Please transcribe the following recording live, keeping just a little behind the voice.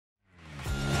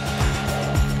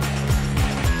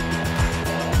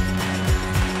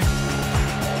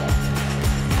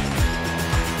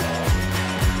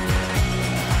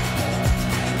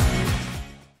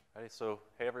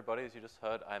everybody. As you just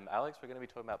heard, I'm Alex. We're going to be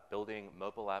talking about building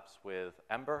mobile apps with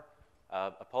Ember.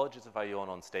 Apologies if I yawn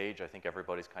on stage. I think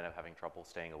everybody's kind of having trouble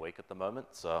staying awake at the moment,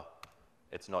 so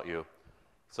it's not you.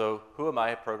 So who am I?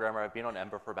 A programmer. I've been on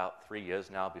Ember for about 3 years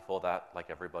now. Before that,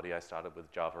 like everybody, I started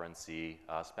with Java and C.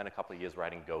 Spent a couple of years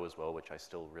writing Go as well, which I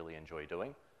still really enjoy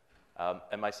doing.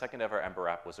 And my second ever Ember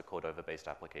app was a Cordova-based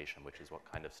application, which is what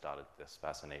kind of started this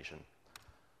fascination.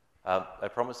 I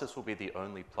promise this will be the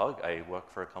only plug. I work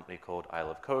for a company called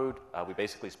Isle of Code. We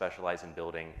basically specialize in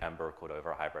building Ember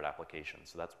Cordova hybrid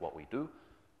applications. So that's what we do.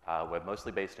 We're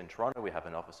mostly based in Toronto. We have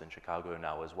an office in Chicago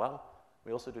now as well.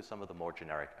 We also do some of the more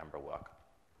generic Ember work.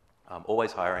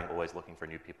 Always hiring, always looking for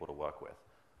new people to work with.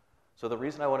 So the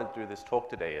reason I wanted to do this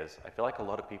talk today is I feel like a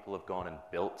lot of people have gone and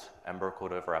built Ember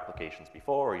Cordova applications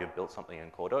before, or you've built something in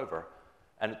Cordova,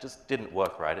 and it just didn't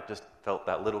work right. It just felt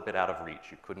that little bit out of reach.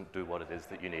 You couldn't do what it is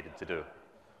that you needed to do.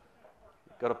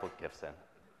 You've got to put GIFs in.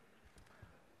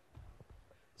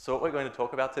 So what we're going to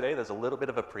talk about today, there's a little bit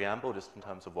of a preamble just in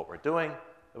terms of what we're doing.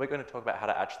 And we're going to talk about how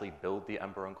to actually build the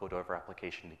Ember and Cordova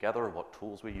application together, what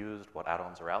tools we used, what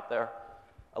add-ons are out there.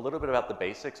 A little bit about the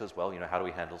basics as well, how do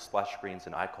we handle splash screens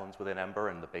and icons within Ember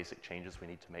and the basic changes we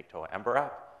need to make to our Ember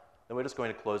app. Then we're just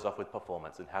going to close off with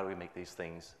performance and how do we make these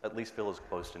things at least feel as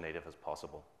close to native as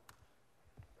possible.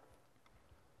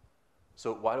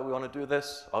 So why do we want to do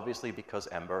this? Obviously because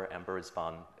Ember is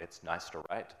fun, it's nice to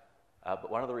write.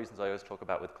 But one of the reasons I always talk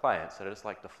about with clients that I just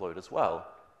like to float as well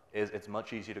is it's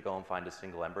much easier to go and find a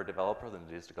single Ember developer than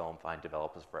it is to go and find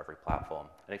developers for every platform.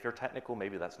 And if you're technical,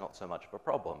 maybe that's not so much of a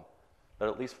problem. But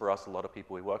at least for us, a lot of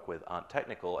people we work with aren't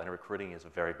technical, and recruiting is a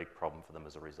very big problem for them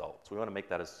as a result. So we want to make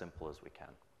that as simple as we can.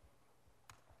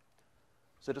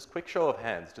 So just quick show of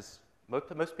hands.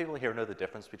 Most people here know the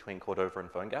difference between Cordova and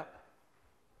PhoneGap?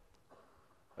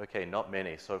 Okay, not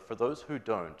many. So for those who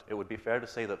don't, it would be fair to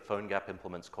say that PhoneGap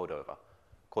implements Cordova.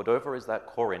 Cordova is that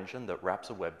core engine that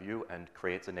wraps a web view and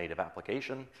creates a native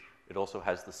application. It also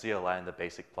has the CLI and the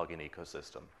basic plugin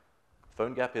ecosystem.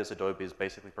 PhoneGap is Adobe's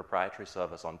basically proprietary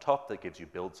service on top that gives you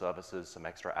build services, some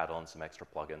extra add-ons, some extra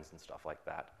plugins, and stuff like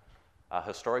that.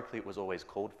 Historically, it was always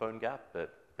called PhoneGap,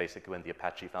 but basically when the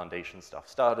Apache Foundation stuff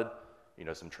started,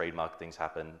 some trademark things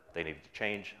happened, they needed to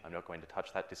change. I'm not going to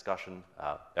touch that discussion.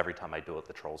 Every time I do it,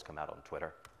 the trolls come out on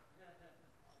Twitter.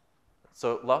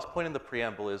 So last point in the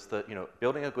preamble is that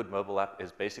building a good mobile app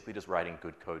is basically just writing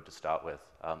good code to start with.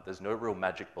 There's no real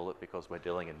magic bullet because we're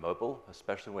dealing in mobile,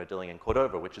 especially when we're dealing in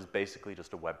Cordova, which is basically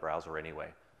just a web browser anyway.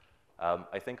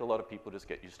 I think a lot of people just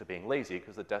get used to being lazy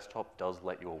because the desktop does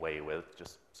let you away with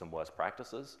just some worst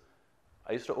practices.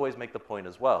 I used to always make the point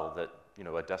as well that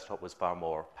a desktop was far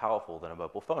more powerful than a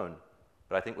mobile phone.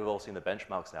 But I think we've all seen the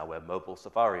benchmarks now where mobile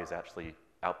Safari is actually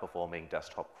outperforming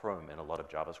desktop Chrome in a lot of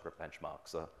JavaScript benchmarks.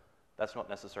 So that's not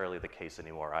necessarily the case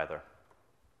anymore either.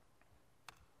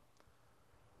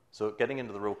 So getting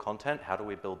into the real content, how do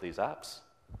we build these apps?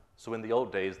 So in the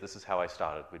old days, this is how I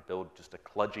started. We'd build just a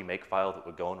kludgy makefile that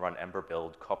would go and run Ember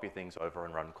build, copy things over,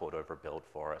 and run Cordova build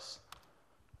for us.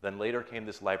 Then later came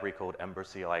this library called Ember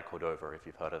CLI Cordova, if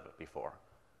you've heard of it before.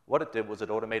 What it did was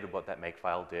it automated what that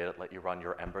makefile did. It let you run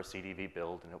your Ember CDV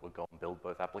build, and it would go and build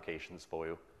both applications for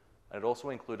you. And it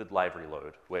also included live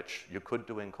reload, which you could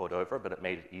do in Cordova, but it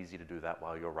made it easy to do that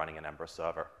while you're running an Ember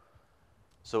server.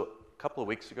 So a couple of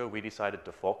weeks ago, we decided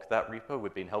to fork that repo.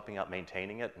 We've been helping out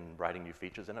maintaining it and writing new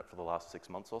features in it for the last 6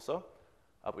 months or so.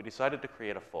 We decided to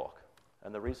create a fork.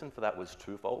 And the reason for that was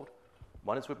twofold.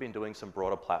 One is we've been doing some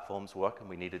broader platforms work, and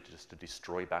we needed just to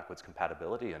destroy backwards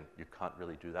compatibility, and you can't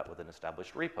really do that with an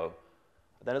established repo.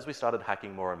 Then as we started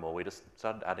hacking more and more, we just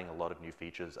started adding a lot of new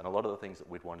features and a lot of the things that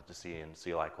we'd wanted to see in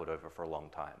CLI Cordova for a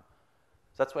long time.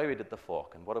 So that's why we did the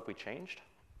fork. And what have we changed?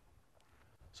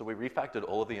 So we refactored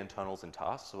all of the internals and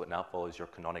tasks, so it now follows your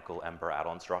canonical Ember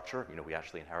add-on structure. We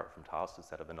actually inherit from tasks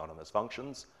instead of anonymous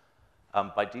functions.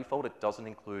 By default, it doesn't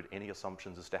include any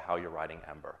assumptions as to how you're writing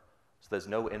Ember. So there's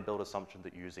no inbuilt assumption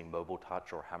that you're using mobile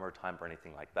touch or hammer time or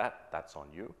anything like that. That's on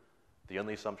you. The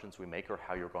only assumptions we make are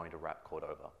how you're going to wrap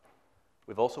Cordova.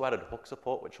 We've also added hook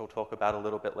support, which I'll talk about a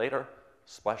little bit later.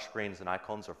 Splash screens and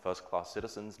icons are first-class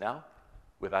citizens now.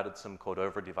 We've added some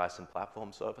Cordova device and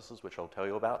platform services, which I'll tell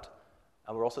you about.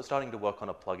 And we're also starting to work on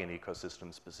a plugin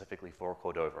ecosystem specifically for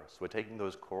Cordova. So we're taking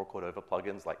those core Cordova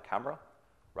plugins like Camera,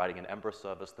 writing an Ember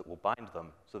service that will bind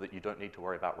them so that you don't need to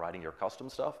worry about writing your custom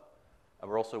stuff. And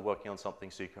we're also working on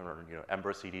something so you can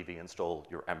Ember CDV install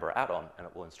your Ember add-on, and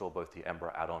it will install both the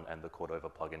Ember add-on and the Cordova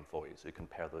plugin for you, so you can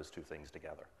pair those two things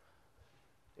together.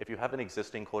 If you have an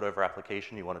existing Cordova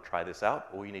application, you want to try this out,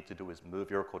 all you need to do is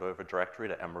move your Cordova directory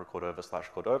to Ember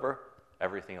Cordova/Cordova.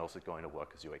 Everything else is going to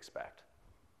work as you expect.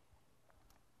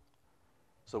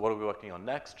 So what are we working on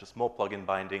next? Just more plugin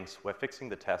bindings. We're fixing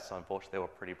the tests. Unfortunately, they were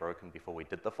pretty broken before we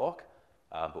did the fork,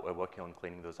 but we're working on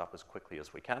cleaning those up as quickly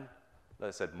as we can. As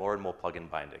I said, more and more plugin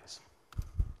bindings.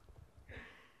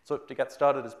 So to get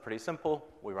started is pretty simple.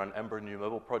 We run Ember new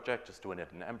mobile project, just doing it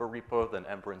in Ember repo, then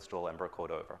Ember install Ember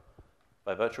Cordova.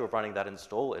 By virtue of running that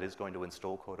install, it is going to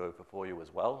install Cordova for you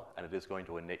as well, and it is going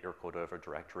to init your Cordova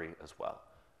directory as well.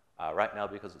 Right now,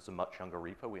 because it's a much younger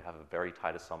repo, we have a very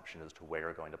tight assumption as to where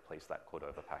you're going to place that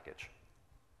Cordova package.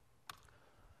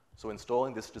 So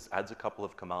installing this just adds a couple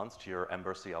of commands to your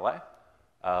Ember CLI.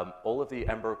 All of the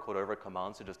Ember Cordova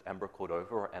commands are just Ember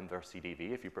Cordova or Ember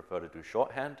CDV if you prefer to do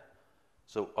shorthand.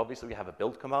 So obviously we have a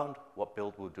build command. What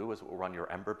build will do is it will run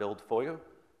your Ember build for you.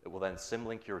 It will then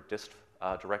symlink your dist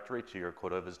directory to your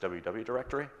Cordova's www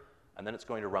directory, and then it's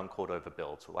going to run Cordova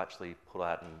build. So we'll actually pull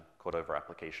out in Cordova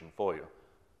application for you.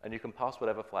 And you can pass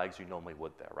whatever flags you normally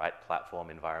would there, right?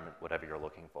 Platform, environment, whatever you're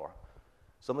looking for.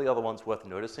 Some of the other ones worth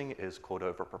noticing is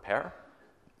Cordova prepare.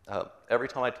 Every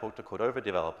time I talk to Cordova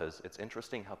developers, it's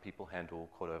interesting how people handle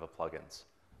Cordova plugins.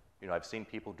 You know, I've seen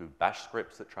people do bash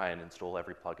scripts that try and install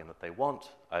every plugin that they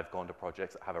want. I've gone to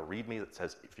projects that have a README that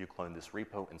says, if you clone this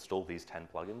repo, install these 10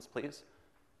 plugins, please.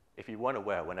 If you weren't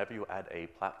aware, whenever you add a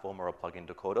platform or a plugin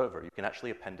to Cordova, you can actually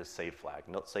append a save flag,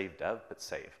 not save dev, but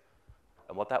save.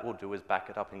 And what that will do is back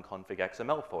it up in config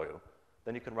XML for you.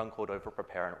 Then you can run Cordova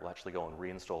prepare, and it will actually go and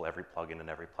reinstall every plugin and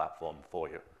every platform for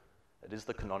you. It is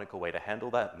the canonical way to handle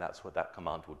that, and that's what that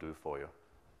command will do for you.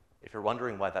 If you're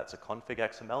wondering why that's a config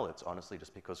XML, it's honestly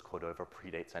just because Cordova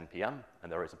predates NPM,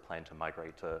 and there is a plan to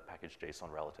migrate to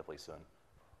package.json relatively soon.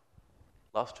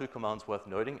 Last two commands worth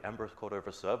noting, Ember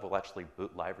Cordova serve will actually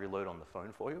boot live reload on the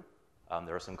phone for you.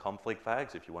 There are some config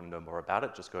flags. If you want to know more about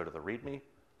it, just go to the README.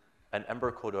 And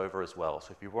Ember Cordova as well.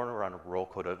 So if you want to run a raw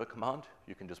Cordova command,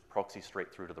 you can just proxy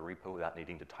straight through to the repo without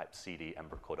needing to type cd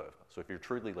Ember Cordova. So if you're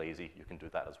truly lazy, you can do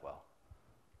that as well.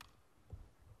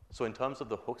 So in terms of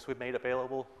the hooks we've made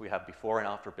available, we have before and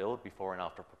after build, before and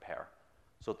after prepare.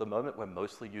 So at the moment, we're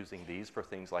mostly using these for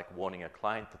things like warning a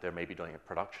client that they're maybe doing a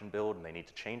production build and they need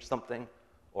to change something,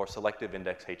 or selective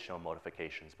index HTML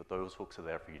modifications, but those hooks are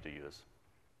there for you to use.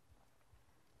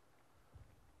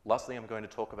 Last thing I'm going to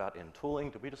talk about in tooling,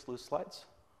 did we just lose slides?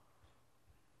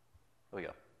 There we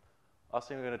go. Last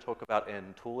thing I'm going to talk about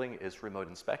in tooling is remote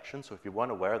inspection. So if you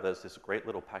weren't aware, there's this great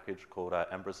little package called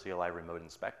Ember CLI Remote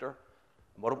Inspector.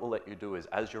 And what it will let you do is,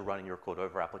 as you're running your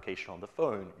Cordova application on the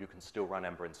phone, you can still run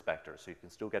Ember Inspector. So you can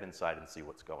still get inside and see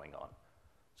what's going on.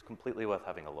 It's completely worth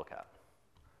having a look at.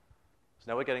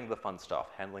 So now we're getting to the fun stuff,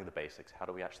 handling the basics. How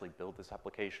do we actually build this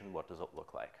application? What does it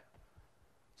look like?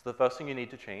 So the first thing you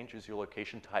need to change is your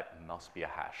location type must be a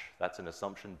hash. That's an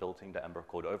assumption built into Ember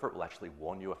Cordova. It will actually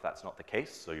warn you if that's not the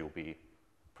case, so you'll be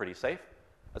pretty safe.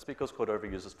 That's because Cordova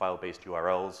uses file-based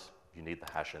URLs. You need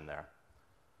the hash in there.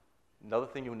 Another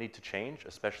thing you'll need to change,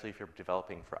 especially if you're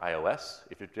developing for iOS,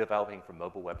 if you're developing for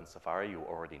mobile web and Safari, you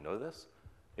already know this,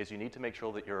 is you need to make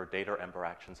sure that your data Ember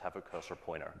actions have a cursor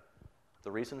pointer.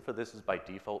 The reason for this is by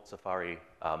default, Safari,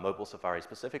 mobile Safari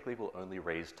specifically, will only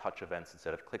raise touch events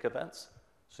instead of click events.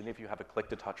 So if you have a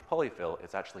click-to-touch polyfill,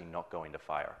 it's actually not going to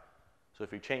fire. So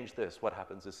if you change this, what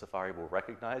happens is Safari will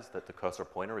recognize that the cursor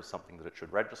pointer is something that it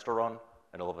should register on,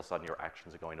 and all of a sudden your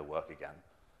actions are going to work again.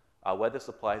 Where this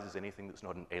applies is anything that's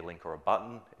not an A link or a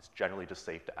button. It's generally just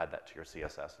safe to add that to your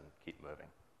CSS and keep moving.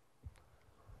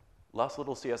 Last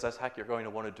little CSS hack you're going to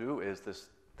want to do is this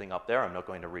thing up there. I'm not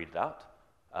going to read it out.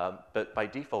 But by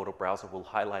default, a browser will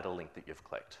highlight a link that you've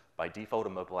clicked. By default, a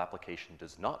mobile application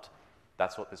does not.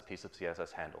 That's what this piece of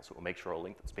CSS handles. It will make sure a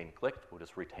link that's been clicked will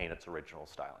just retain its original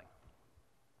styling.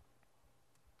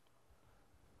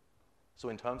 So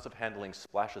in terms of handling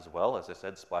Splash as well, as I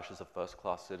said, Splash is a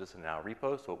first-class citizen in our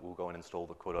repo, so it will go and install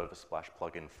the Cordova Splash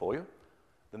plugin for you.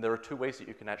 Then there are two ways that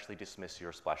you can actually dismiss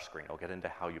your Splash screen. I'll get into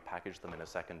how you package them in a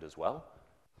second as well.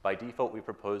 By default, we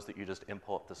propose that you just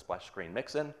import the Splash screen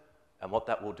mixin, and what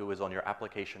that will do is on your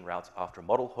application routes after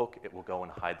model hook, it will go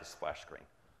and hide the Splash screen.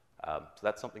 So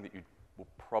that's something that will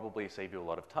probably save you a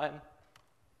lot of time.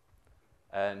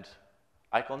 And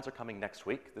icons are coming next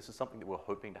week. This is something that we're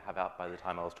hoping to have out by the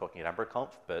time I was talking at EmberConf,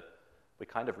 but we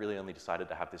kind of really only decided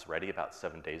to have this ready about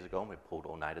 7 days ago, and we've pulled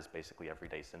all-nighters basically every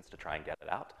day since to try and get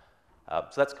it out.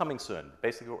 So that's coming soon.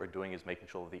 Basically what we're doing is making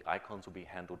sure that the icons will be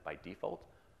handled by default,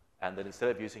 and then instead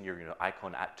of using your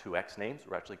icon at 2x names,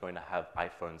 we're actually going to have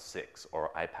iPhone 6 or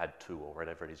iPad 2 or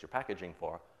whatever it is you're packaging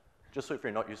for, just so if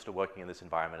you're not used to working in this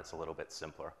environment, it's a little bit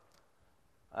simpler.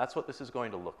 That's what this is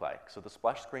going to look like. So the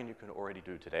splash screen you can already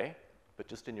do today, but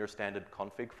just in your standard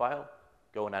config file,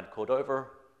 go and add Cordova,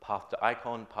 path to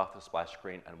icon, path to splash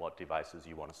screen, and what devices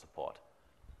you want to support.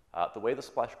 The way the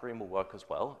splash screen will work as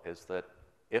well is that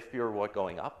if you're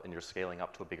going up and you're scaling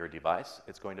up to a bigger device,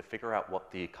 it's going to figure out what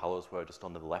the colors were just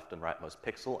on the left and rightmost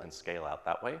pixel and scale out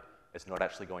that way. It's not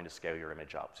actually going to scale your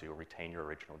image up, so you'll retain your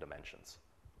original dimensions.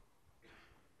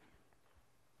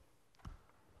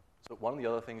 So one of the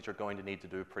other things you're going to need to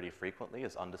do pretty frequently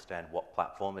is understand what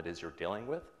platform it is you're dealing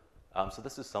with. So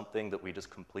this is something that we just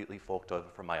completely forked over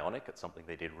from Ionic. It's something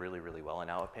they did really, really well in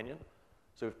our opinion.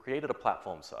 So we've created a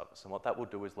platform service, and what that will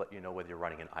do is let you know whether you're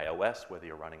running in iOS, whether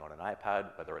you're running on an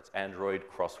iPad, whether it's Android,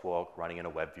 Crosswalk, running in a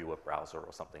web viewer browser,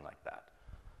 or something like that.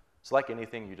 So like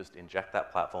anything, you just inject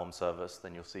that platform service,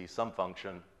 then you'll see some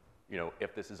function,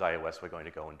 if this is iOS, we're going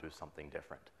to go and do something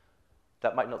different.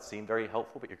 That might not seem very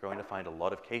helpful, but you're going to find a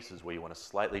lot of cases where you want to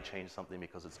slightly change something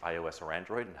because it's iOS or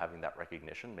Android, and having that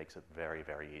recognition makes it very,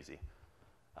 very easy.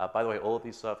 By the way, all of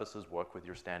these services work with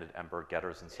your standard Ember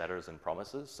getters and setters and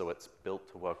promises, so it's built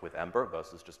to work with Ember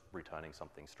versus just returning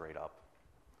something straight up.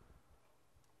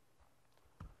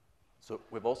 So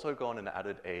we've also gone and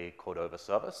added a Cordova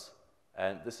service,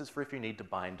 and this is for if you need to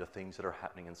bind to things that are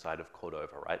happening inside of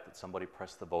Cordova, right? That somebody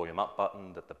pressed the volume up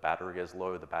button, that the battery is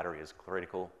low, the battery is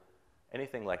critical,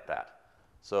 anything like that.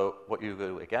 So what you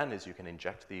do, again, is you can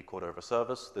inject the Cordova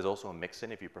service. There's also a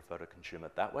mix-in if you prefer to consume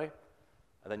it that way.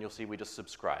 And then you'll see we just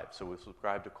subscribe. So we'll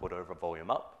subscribe to Cordova volume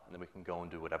up, and then we can go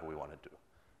and do whatever we want to do.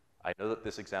 I know that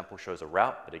this example shows a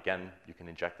route, but again, you can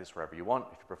inject this wherever you want.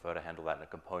 If you prefer to handle that in a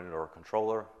component or a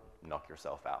controller, knock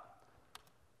yourself out.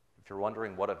 If you're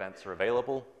wondering what events are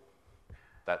available,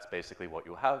 that's basically what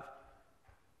you'll have.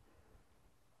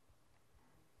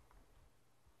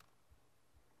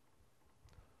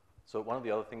 So one of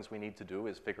the other things we need to do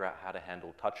is figure out how to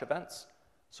handle touch events.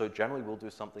 So generally, we'll do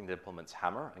something that implements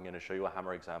Hammer. I'm going to show you a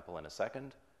Hammer example in a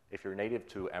second. If you're native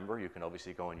to Ember, you can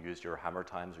obviously go and use your Hammer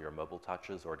times or your mobile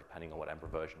touches, or depending on what Ember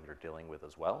version you're dealing with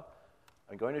as well.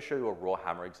 I'm going to show you a raw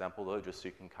Hammer example, though, just so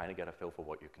you can kind of get a feel for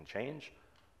what you can change.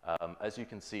 As you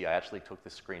can see, I actually took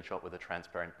this screenshot with a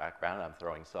transparent background. I'm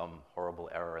throwing some horrible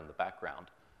error in the background.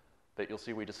 But you'll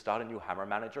see we just start a new Hammer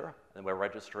manager, and we're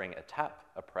registering a tap,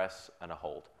 a press, and a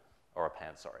hold. Or a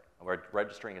pan, sorry. And we're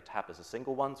registering a tap as a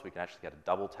single one, so we can actually get a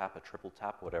double tap, a triple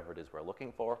tap, whatever it is we're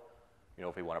looking for.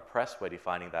 If we want to press, we're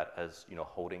defining that as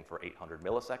holding for 800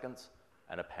 milliseconds.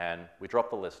 And a pan, we drop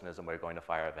the listeners, and we're going to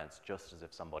fire events just as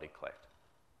if somebody clicked.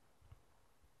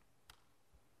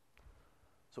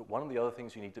 So one of the other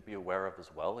things you need to be aware of as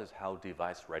well is how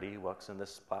device ready works in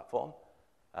this platform.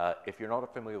 If you're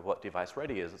not familiar with what device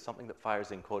ready is, it's something that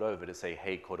fires in Cordova to say,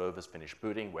 hey, Cordova's finished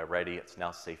booting, we're ready, it's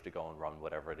now safe to go and run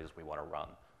whatever it is we want to run.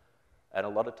 And a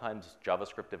lot of times,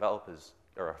 JavaScript developers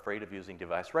are afraid of using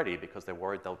device ready because they're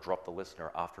worried they'll drop the listener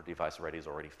after device ready is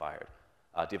already fired.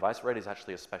 Device ready is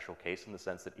actually a special case in the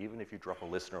sense that even if you drop a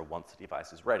listener once the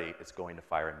device is ready, it's going to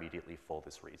fire immediately for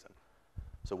this reason.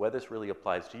 So where this really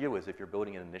applies to you is if you're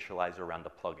building an initializer around a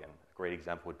plugin. A great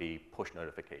example would be push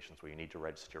notifications, where you need to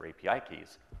register API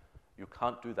keys. You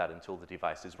can't do that until the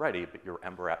device is ready, but your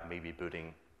Ember app may be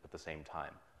booting at the same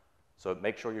time. So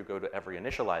make sure you go to every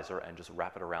initializer and just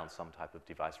wrap it around some type of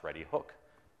device-ready hook.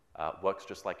 Works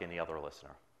just like any other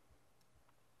listener.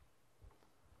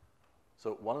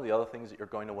 So one of the other things that you're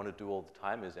going to want to do all the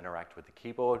time is interact with the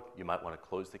keyboard. You might want to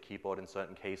close the keyboard in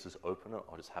certain cases, open it,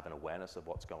 or just have an awareness of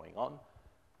what's going on.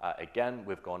 Again,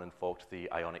 we've gone and forked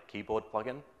the Ionic keyboard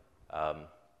plugin.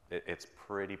 It's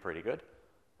pretty good.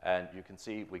 And you can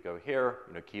see we go here,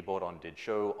 keyboard on did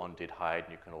show, on did hide,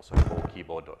 and you can also call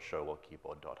keyboard.show or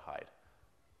keyboard.hide.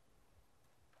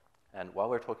 And while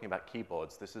we're talking about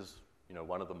keyboards, this is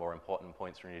one of the more important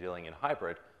points when you're dealing in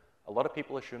hybrid. A lot of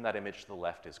people assume that image to the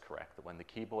left is correct, that when the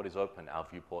keyboard is open, our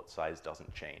viewport size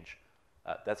doesn't change.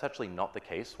 That's actually not the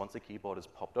case. Once the keyboard is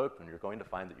popped open, you're going to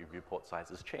find that your viewport size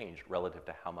has changed relative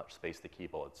to how much space the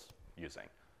keyboard's using.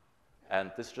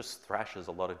 And this just thrashes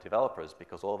a lot of developers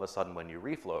because all of a sudden when you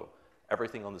reflow,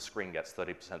 everything on the screen gets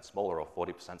 30% smaller or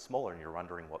 40% smaller, and you're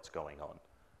wondering what's going on.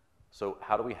 So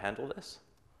how do we handle this?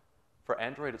 For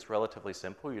Android, it's relatively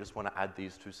simple. You just want to add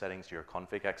these two settings to your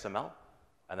config XML,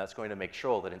 and that's going to make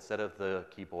sure that instead of the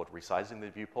keyboard resizing the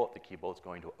viewport, the keyboard's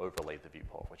going to overlay the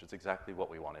viewport, which is exactly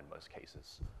what we want in most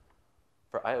cases.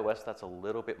 For iOS, that's a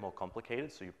little bit more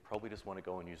complicated, so you probably just want to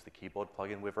go and use the keyboard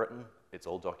plugin we've written. It's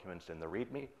all documented in the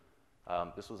README.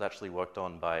 This was actually worked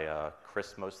on by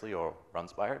Chris mostly, or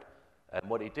Runspired. And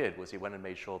what he did was he went and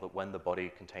made sure that when the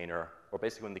body container, or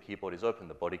basically when the keyboard is open,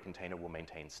 the body container will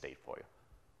maintain state for you.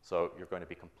 So you're going to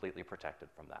be completely protected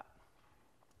from that.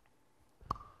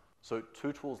 So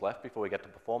 2 tools left before we get to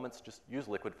performance. Just use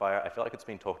Liquidfire. I feel like it's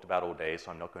been talked about all day,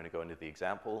 so I'm not going to go into the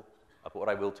example. But what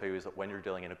I will tell you is that when you're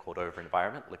dealing in a Cordova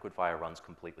environment, Liquidfire runs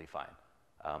completely fine.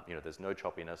 There's no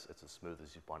choppiness. It's as smooth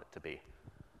as you want it to be.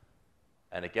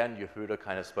 And again, Yehuda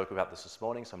kind of spoke about this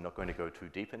morning, so I'm not going to go too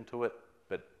deep into it,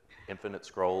 but infinite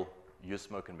scroll, use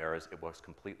smoke and mirrors. It works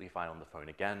completely fine on the phone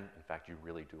again. In fact, you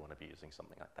really do want to be using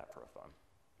something like that for a phone.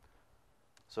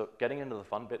 So getting into the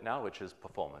fun bit now, which is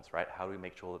performance, right? How do we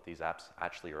make sure that these apps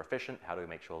actually are efficient? How do we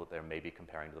make sure that they're maybe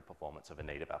comparing to the performance of a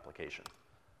native application?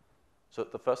 So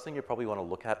the first thing you probably want to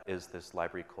look at is this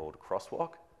library called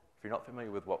Crosswalk. If you're not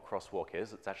familiar with what Crosswalk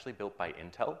is, it's actually built by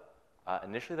Intel.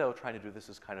 Initially, they were trying to do this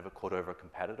as kind of a Cordova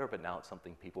competitor, but now it's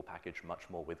something people package much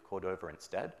more with Cordova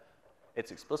instead.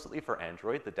 It's explicitly for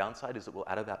Android. The downside is it will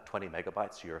add about 20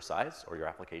 megabytes to your size or your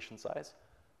application size.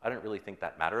 I don't really think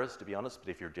that matters, to be honest, but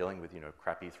if you're dealing with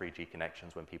crappy 3G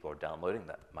connections when people are downloading,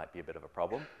 that might be a bit of a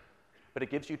problem. But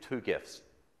it gives you two gifts.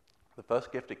 The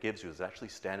first gift it gives you is it actually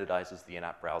standardizes the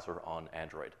in-app browser on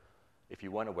Android. If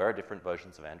you weren't aware, different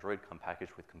versions of Android come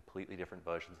packaged with completely different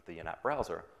versions of the in-app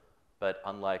browser. But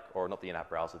unlike, or not the in-app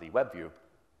browser, the web view,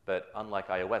 but unlike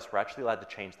iOS, we're actually allowed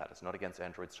to change that. It's not against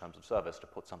Android's terms of service to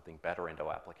put something better into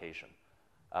our application.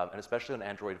 And especially on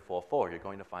Android 4.4, you're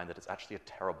going to find that it's actually a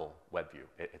terrible web view.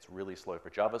 It's really slow for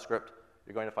JavaScript.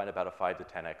 You're going to find about a 5 to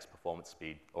 10x performance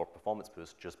speed or performance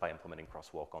boost just by implementing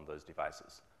Crosswalk on those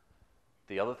devices.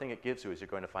 The other thing it gives you is you're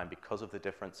going to find because of the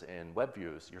difference in web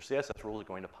views, your CSS rules are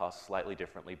going to pass slightly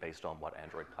differently based on what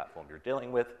Android platform you're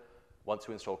dealing with. Once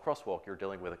you install Crosswalk, you're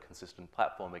dealing with a consistent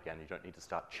platform again. You don't need to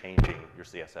start changing your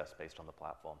CSS based on the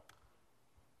platform.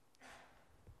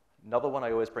 Another one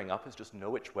I always bring up is just know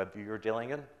which web view you're dealing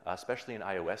in. Especially in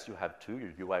iOS, you have two,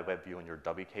 your UI web view and your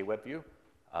WK web view.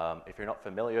 If you're not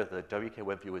familiar, the WK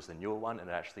web view is the newer one, and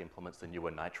it actually implements the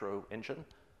newer Nitro engine,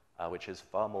 which is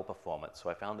far more performant. So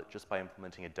I found that just by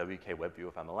implementing a WK web view,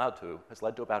 if I'm allowed to, has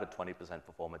led to about a 20%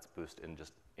 performance boost in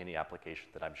just any application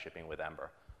that I'm shipping with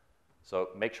Ember. So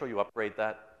make sure you upgrade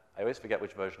that. I always forget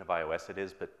which version of iOS it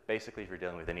is, but basically if you're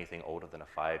dealing with anything older than a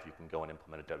 5, you can go and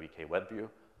implement a WK web view.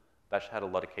 That's had a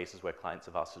lot of cases where clients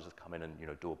have asked us to come in and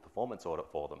do a performance audit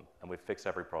for them, and we've fixed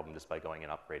every problem just by going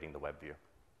and upgrading the web view.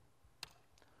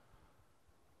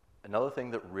 Another thing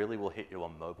that really will hit you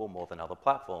on mobile more than other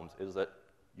platforms is that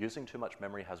using too much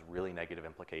memory has really negative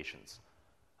implications.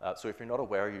 So if you're not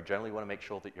aware, you generally want to make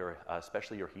sure that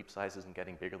especially your heap size isn't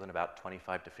getting bigger than about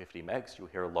 25 to 50 megs. You'll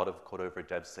hear a lot of Cordova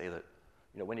devs say that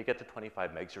when you get to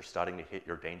 25 megs, you're starting to hit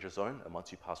your danger zone, and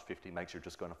once you pass 50 megs, you're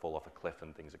just going to fall off a cliff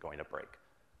and things are going to break.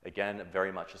 Again,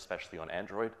 very much especially on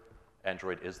Android.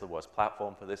 Android is the worst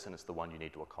platform for this, and it's the one you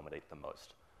need to accommodate the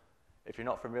most. If you're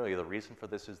not familiar, the reason for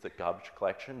this is that garbage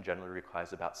collection generally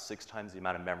requires about 6 times the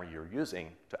amount of memory you're using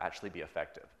to actually be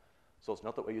effective. So it's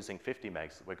not that we're using 50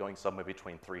 megs, we're going somewhere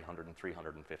between 300 and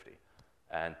 350.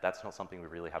 And that's not something we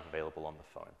really have available on the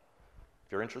phone.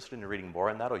 If you're interested in reading more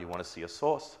on that or you want to see a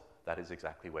source, that is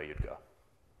exactly where you'd go.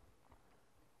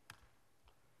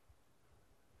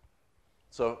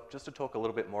 So just to talk a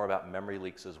little bit more about memory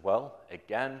leaks as well,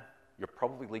 again, you're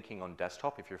probably leaking on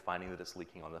desktop. If you're finding that it's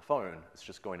leaking on the phone, it's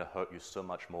just going to hurt you so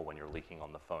much more when you're leaking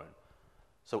on the phone.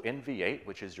 So in V8,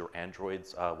 which is your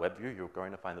Android's web view, you're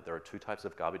going to find that there are 2 types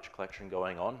of garbage collection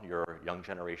going on, your young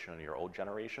generation and your old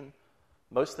generation.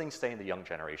 Most things stay in the young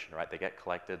generation, right? They get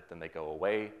collected, then they go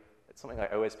away. It's something I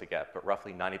always forget, but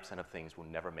roughly 90% of things will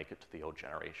never make it to the old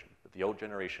generation. But the old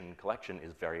generation collection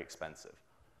is very expensive.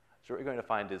 So what you're going to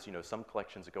find is, some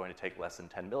collections are going to take less than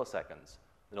 10 milliseconds.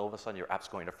 Then all of a sudden your app's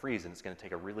going to freeze and it's going to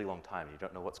take a really long time. You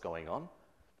don't know what's going on.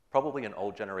 Probably an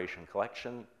old generation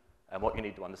collection. And what you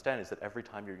need to understand is that every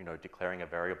time you're declaring a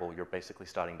variable, you're basically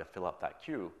starting to fill up that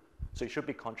queue. So you should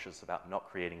be conscious about not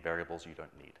creating variables you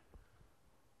don't need.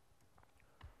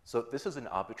 So this is an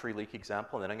arbitrary leak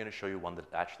example, and then I'm going to show you one that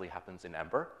actually happens in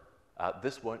Ember.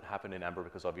 This won't happen in Ember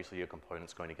because obviously your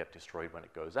component's going to get destroyed when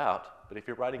it goes out. But if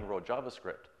you're writing raw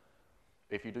JavaScript,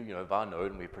 if you do var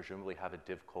node and we presumably have a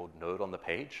div called node on the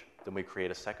page, then we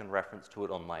create a second reference to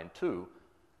it on line 2,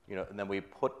 and then we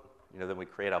put then we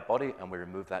create our body and we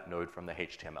remove that node from the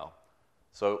HTML.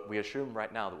 So we assume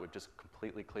right now that we've just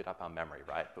completely cleared up our memory,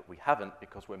 right? But we haven't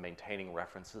because we're maintaining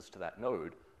references to that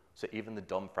node. So even the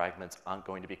DOM fragments aren't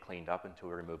going to be cleaned up until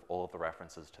we remove all of the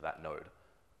references to that node.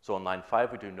 So on line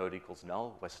 5, we do node equals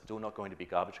null. We're still not going to be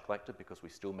garbage collected because we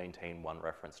still maintain one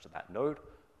reference to that node.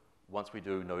 Once we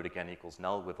do node again equals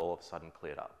null, we've all of a sudden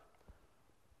cleared up.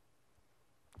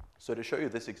 So to show you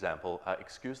this example,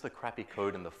 excuse the crappy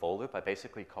code in the for loop. I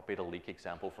basically copied a leak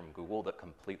example from Google that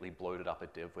completely bloated up a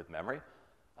div with memory.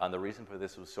 And the reason for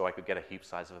this was so I could get a heap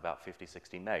size of about 50,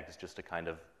 60 megs just to kind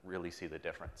of really see the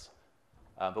difference.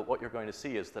 But what you're going to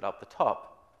see is that up the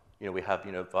top, we have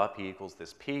var p equals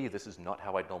this p. This is not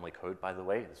how I normally code, by the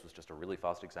way. This was just a really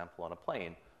fast example on a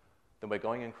plane. Then we're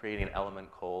going and creating an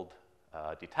element called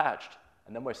detached,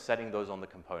 and then we're setting those on the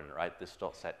component, right? This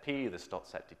dot set p, this dot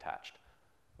set detached.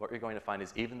 What you're going to find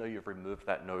is even though you've removed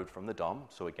that node from the DOM,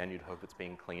 so again, you'd hope it's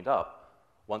being cleaned up,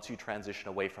 once you transition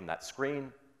away from that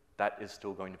screen, that is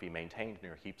still going to be maintained, and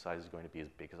your heap size is going to be as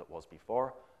big as it was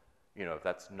before. You know,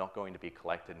 that's not going to be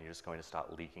collected, and you're just going to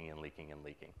start leaking and leaking and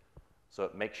leaking. So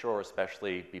make sure,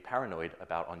 especially be paranoid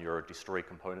about on your destroy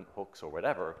component hooks or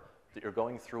whatever, that you're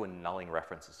going through and nulling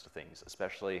references to things,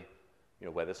 especially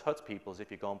where this hurts people is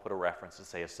if you go and put a reference to,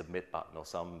 say, a submit button or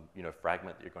some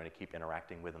fragment that you're going to keep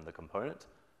interacting with in the component.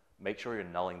 Make sure you're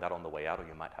nulling that on the way out, or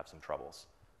you might have some troubles.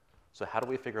 So how do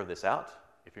we figure this out?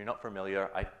 If you're not familiar,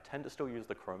 I tend to still use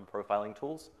the Chrome profiling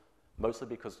tools, mostly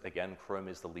because, again, Chrome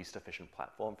is the least efficient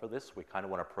platform for this. We kind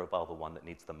of want to profile the one that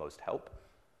needs the most help.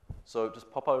 So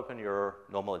just pop open your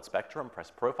normal inspector and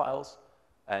press Profiles,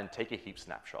 and take a heap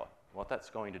snapshot. What that's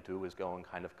going to do is go and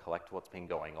kind of collect what's been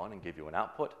going on and give you an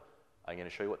output. I'm going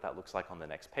to show you what that looks like on the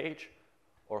next page.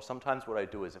 Or sometimes what I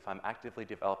do is if I'm actively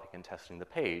developing and testing the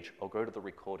page, I'll go to the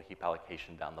record heap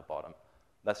allocation down the bottom.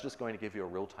 That's just going to give you a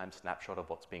real-time snapshot of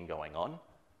what's been going on.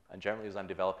 And generally, as I'm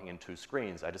developing in 2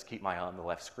 screens, I just keep my eye on the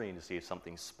left screen to see if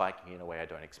something's spiking in a way I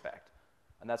don't expect.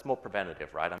 And that's more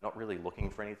preventative, right? I'm not really looking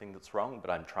for anything that's wrong, but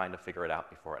I'm trying to figure it out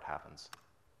before it happens.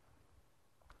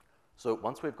 So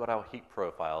once we've got our heap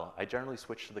profile, I generally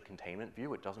switch to the containment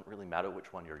view. It doesn't really matter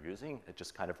which one you're using. It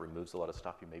just kind of removes a lot of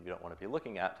stuff you maybe don't want to be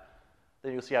looking at.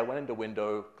 Then you'll see I went into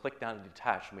Window, clicked down to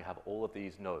Detach, and we have all of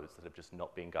these nodes that have just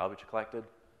not been garbage collected.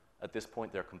 At this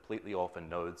point, they're completely orphan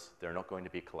nodes. They're not going to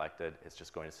be collected. It's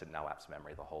just going to sit in our app's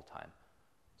memory the whole time.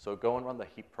 So go and run the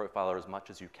heap profiler as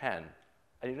much as you can.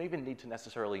 And you don't even need to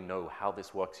necessarily know how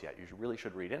this works yet. You really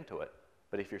should read into it.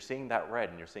 But if you're seeing that red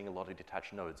and you're seeing a lot of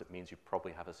detached nodes, it means you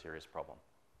probably have a serious problem.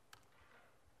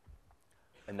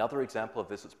 Another example of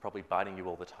this that's probably biting you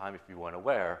all the time if you weren't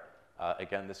aware,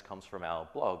 again, this comes from our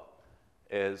blog,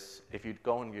 is if you'd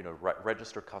go and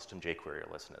register custom jQuery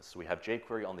listeners. So we have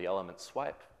jQuery on the element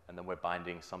swipe, and then we're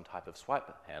binding some type of swipe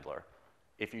handler.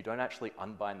 If you don't actually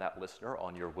unbind that listener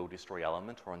on your will destroy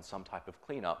element or on some type of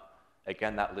cleanup,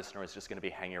 again, that listener is just going to be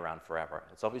hanging around forever.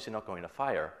 It's obviously not going to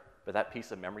fire, but that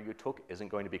piece of memory you took isn't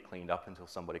going to be cleaned up until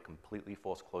somebody completely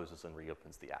force closes and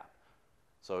reopens the app.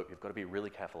 So you've got to be really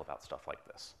careful about stuff like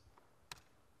this.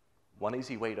 One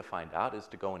easy way to find out is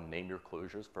to go and name your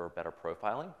closures for better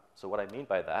profiling. So what I mean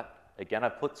by that, again,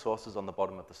 I've put sources on the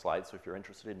bottom of the slide, so if you're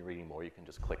interested in reading more, you can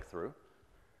just click through.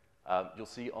 You'll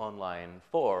see on line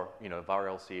 4, var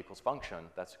lc equals function.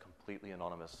 That's a completely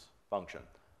anonymous function.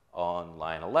 On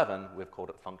line 11, we've called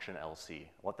it function lc.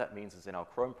 What that means is in our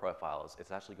Chrome profiles,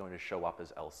 it's actually going to show up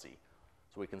as lc.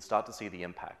 So we can start to see the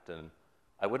impact. And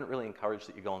I wouldn't really encourage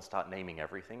that you go and start naming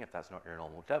everything if that's not your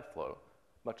normal dev flow.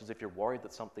 Much as if you're worried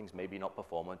that something's maybe not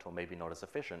performant or maybe not as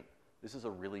efficient, this is a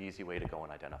really easy way to go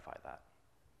and identify that.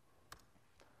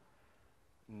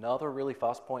 Another really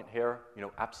fast point here,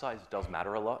 app size does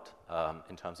matter a lot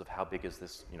in terms of how big is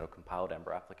this compiled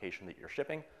Ember application that you're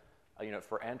shipping.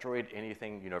 For Android,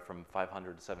 anything from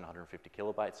 500 to 750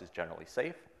 kilobytes is generally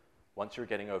safe. Once you're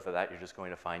getting over that, you're just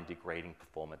going to find degrading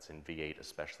performance in V8,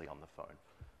 especially on the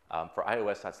phone. For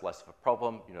iOS, that's less of a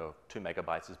problem. 2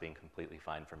 megabytes has been completely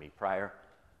fine for me prior.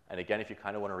 And again, if you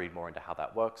kind of want to read more into how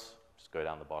that works, just go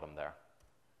down the bottom there.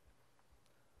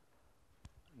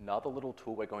 Another little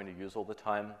tool we're going to use all the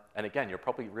time, and again, you're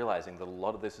probably realizing that a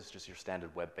lot of this is just your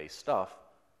standard web-based stuff.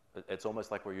 It's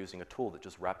almost like we're using a tool that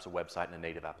just wraps a website in a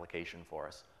native application for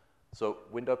us. So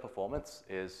window performance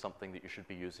is something that you should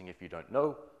be using if you don't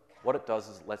know. What it does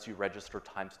is it lets you register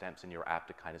timestamps in your app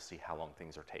to kind of see how long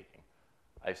things are taking.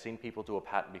 I've seen people do a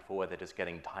pattern before where they're just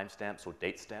getting timestamps or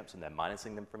date stamps and they're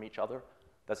minusing them from each other.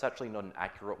 That's actually not an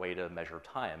accurate way to measure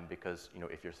time because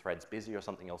if your thread's busy or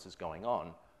something else is going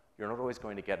on, you're not always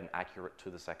going to get an accurate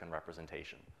to-the-second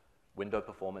representation. Window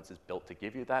performance is built to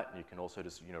give you that, and you can also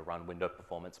just run window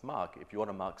performance mark if you want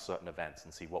to mark certain events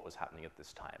and see what was happening at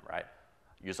this time, right?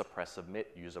 User press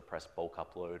submit, user press bulk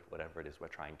upload, whatever it is we're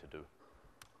trying to do.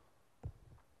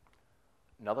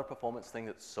 Another performance thing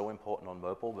that's so important on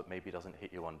mobile but maybe doesn't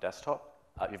hit you on desktop,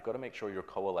 you've got to make sure you're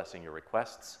coalescing your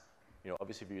requests.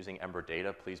 Obviously if you're using Ember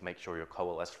data, please make sure your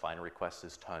coalesced find request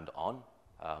is turned on.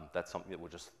 That's something that will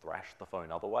just thrash the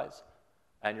phone otherwise.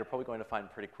 And you're probably going to find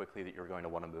pretty quickly that you're going to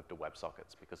want to move to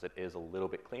WebSockets because it is a little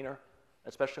bit cleaner.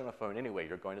 Especially on a phone anyway,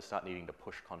 you're going to start needing to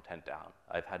push content down.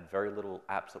 I've had very little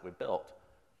apps that we built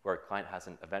where a client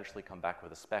hasn't eventually come back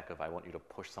with a spec of I want you to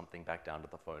push something back down to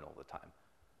the phone all the time.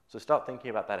 So start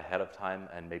thinking about that ahead of time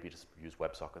and maybe just use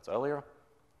WebSockets earlier.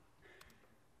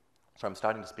 So I'm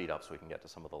starting to speed up so we can get to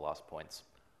some of the last points.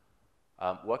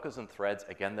 Workers and threads,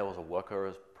 again, there was a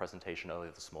worker presentation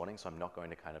earlier this morning, so I'm not going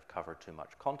to kind of cover too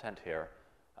much content here.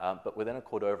 But within a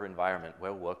Cordova environment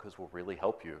where workers will really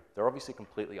help you, they're obviously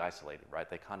completely isolated, right?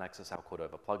 They can't access our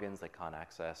Cordova plugins, they can't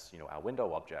access, our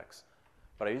window objects.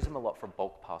 But I use them a lot for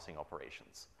bulk parsing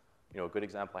operations. A good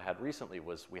example I had recently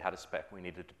was we had a spec. We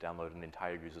needed to download an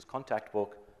entire user's contact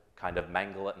book, kind of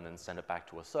mangle it, and then send it back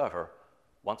to a server.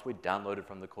 Once we downloaded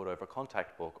from the Cordova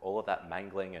contact book, all of that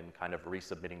mangling and kind of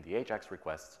resubmitting the AJAX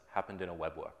requests happened in a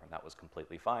web worker, and that was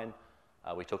completely fine.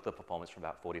 We took the performance from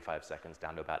about 45 seconds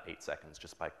down to about 8 seconds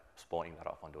just by spawning that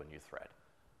off onto a new thread.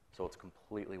 So it's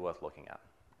completely worth looking at.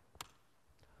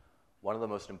 One of the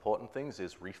most important things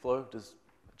is reflow.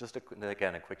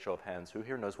 Again, a quick show of hands, who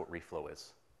here knows what reflow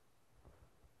is?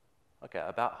 Okay,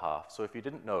 about half. So if you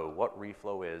didn't know what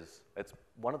reflow is, it's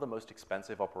one of the most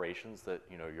expensive operations that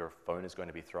your phone is going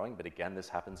to be throwing, but again, this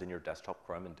happens in your desktop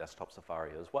Chrome and desktop Safari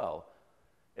as well.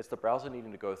 It's the browser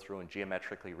needing to go through and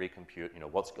geometrically recompute,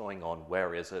 what's going on,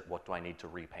 where is it, what do I need to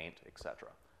repaint, etc.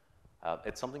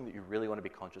 It's something that you really want to be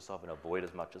conscious of and avoid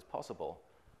as much as possible.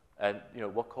 And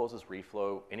what causes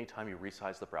reflow? Anytime you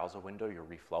resize the browser window, you're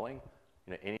reflowing.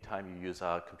 Anytime you use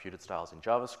computed styles in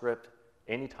JavaScript,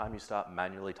 anytime you start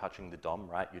manually touching the DOM,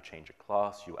 right, you change a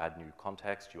class, you add new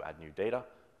context, you add new data,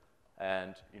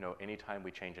 and anytime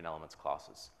we change an element's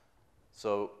classes.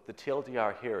 So the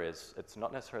TLDR here is, it's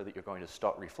not necessarily that you're going to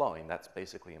stop reflowing, that's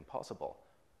basically impossible,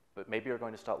 but maybe you're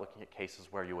going to start looking at cases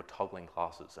where you were toggling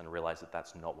classes and realize that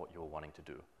that's not what you were wanting to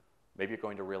do. Maybe you're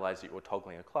going to realize that you were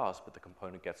toggling a class, but the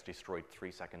component gets destroyed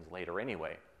 3 seconds later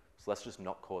anyway, so let's just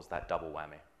not cause that double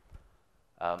whammy.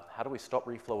 How do we stop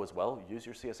reflow as well? Use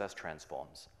your CSS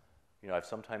transforms. I've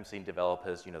sometimes seen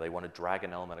developers, they want to drag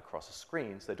an element across a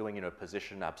screen, so they're doing,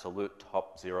 position absolute,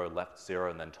 top 0, left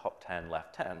 0, and then top 10,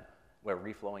 left 10. We're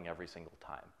reflowing every single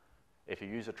time. If you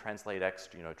use a translate X,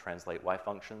 translate Y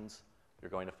functions, you're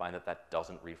going to find that that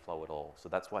doesn't reflow at all. So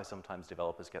that's why sometimes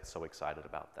developers get so excited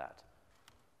about that.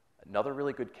 Another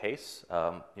really good case,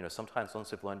 sometimes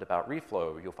once you've learned about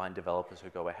reflow, you'll find developers who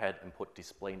go ahead and put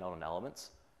display none on elements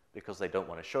because they don't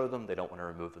want to show them, they don't want to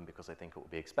remove them because they think it will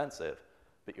be expensive,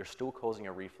 but you're still causing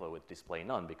a reflow with display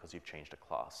none because you've changed a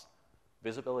class.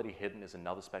 Visibility hidden is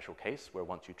another special case where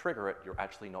once you trigger it, you're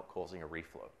actually not causing a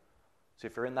reflow. So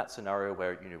if you're in that scenario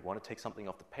where you want to take something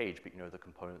off the page, but the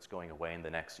component's going away in the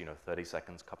next 30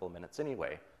 seconds, couple of minutes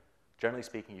anyway, generally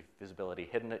speaking, if visibility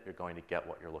hidden it, you're going to get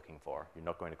what you're looking for. You're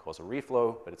not going to cause a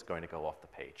reflow, but it's going to go off the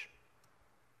page.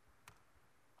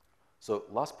 So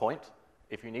last point,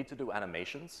 if you need to do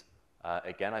animations,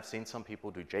 again, I've seen some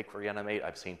people do jQuery animate.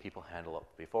 I've seen people handle it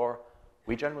before.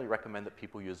 We generally recommend that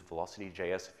people use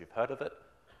Velocity.js if you've heard of it.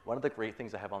 One of the great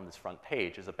things I have on this front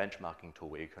page is a benchmarking tool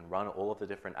where you can run all of the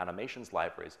different animations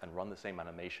libraries and run the same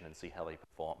animation and see how they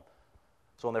perform.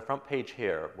 So on the front page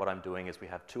here, what I'm doing is we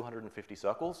have 250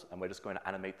 circles, and we're just going to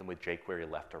animate them with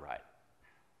jQuery left to right.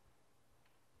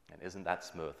 And isn't that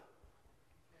smooth?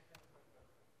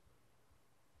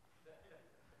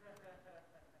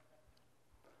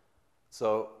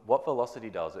 So what Velocity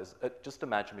does is, just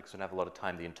imagine, because we don't have a lot of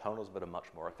time, the internals of it are much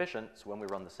more efficient. So when we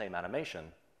run the same animation,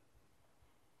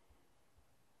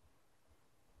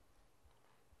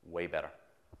 way better.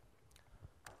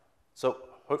 So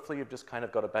hopefully you've just kind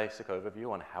of got a basic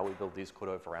overview on how we build these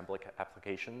Cordova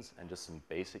applications and just some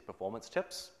basic performance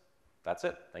tips. That's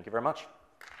it. Thank you very much.